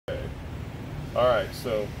Alright,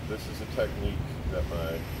 so this is a technique that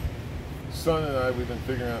my son and I, we've been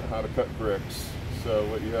figuring out how to cut bricks. So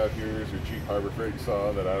what you have here is your cheap Harbor Freight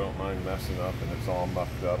saw that I don't mind messing up, and it's all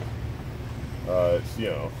mucked up. It's, you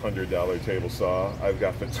know, $100 table saw. I've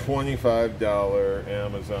got the $25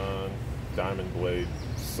 Amazon diamond blade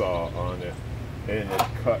saw on it, and it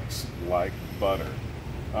cuts like butter.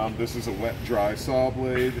 This is a wet dry saw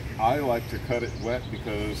blade. I like to cut it wet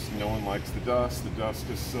because no one likes the dust. The dust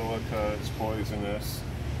is silica, it's poisonous,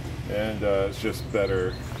 and it's just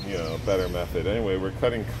better, you know, better method. Anyway, we're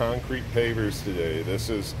cutting concrete pavers today. This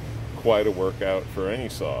is quite a workout for any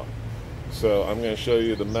saw. So I'm going to show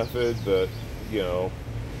you the method that, you know,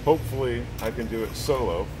 hopefully I can do it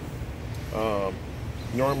solo.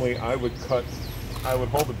 Normally I would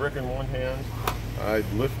hold the brick in one hand, I'd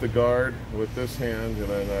lift the guard with this hand, and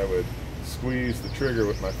then I would squeeze the trigger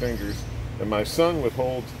with my fingers, and my son would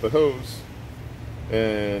hold the hose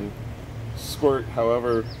and squirt.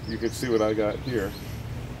 However, you can see what I got here.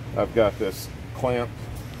 I've got this clamp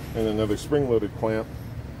and another spring-loaded clamp,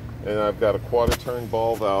 and I've got a quarter-turn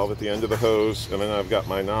ball valve at the end of the hose, and then I've got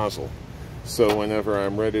my nozzle. So whenever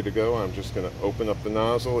I'm ready to go, I'm just going to open up the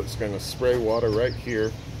nozzle. It's going to spray water right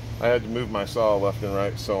here. I had to move my saw left and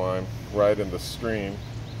right so I'm right in the stream.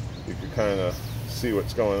 You can kind of see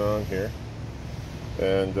what's going on here.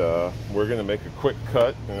 And we're going to make a quick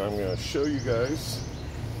cut, and I'm going to show you guys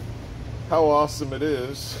how awesome it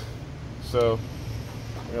is. So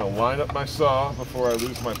I'm going to line up my saw before I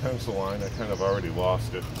lose my pencil line. I kind of already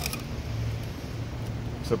lost it.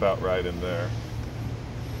 It's about right in there.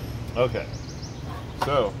 Okay,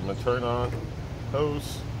 so I'm going to turn on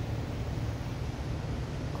hose,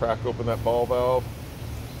 crack open that ball valve.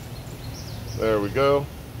 There we go.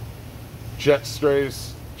 Jet spray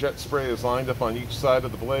is lined up on each side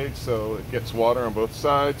of the blade so it gets water on both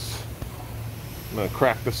sides. I'm going to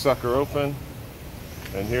crack the sucker open,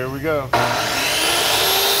 and here we go.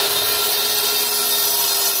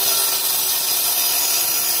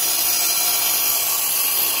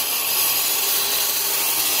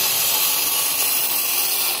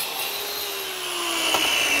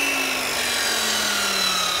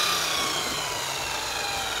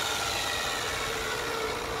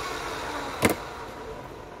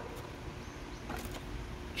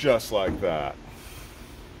 Just like that.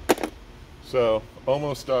 So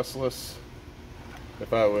almost dustless.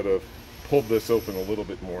 If I would have pulled this open a little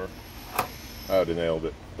bit more, I would have nailed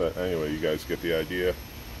it. But anyway, you guys get the idea.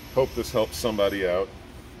 Hope this helps somebody out.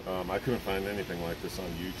 I couldn't find anything like this on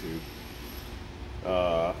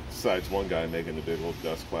YouTube, besides one guy making a big old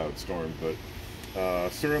dust cloud storm. But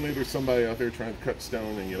certainly there's somebody out there trying to cut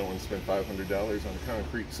stone, and you don't want to spend $500 on a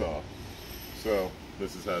concrete saw. So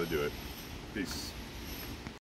this is how to do it. Peace.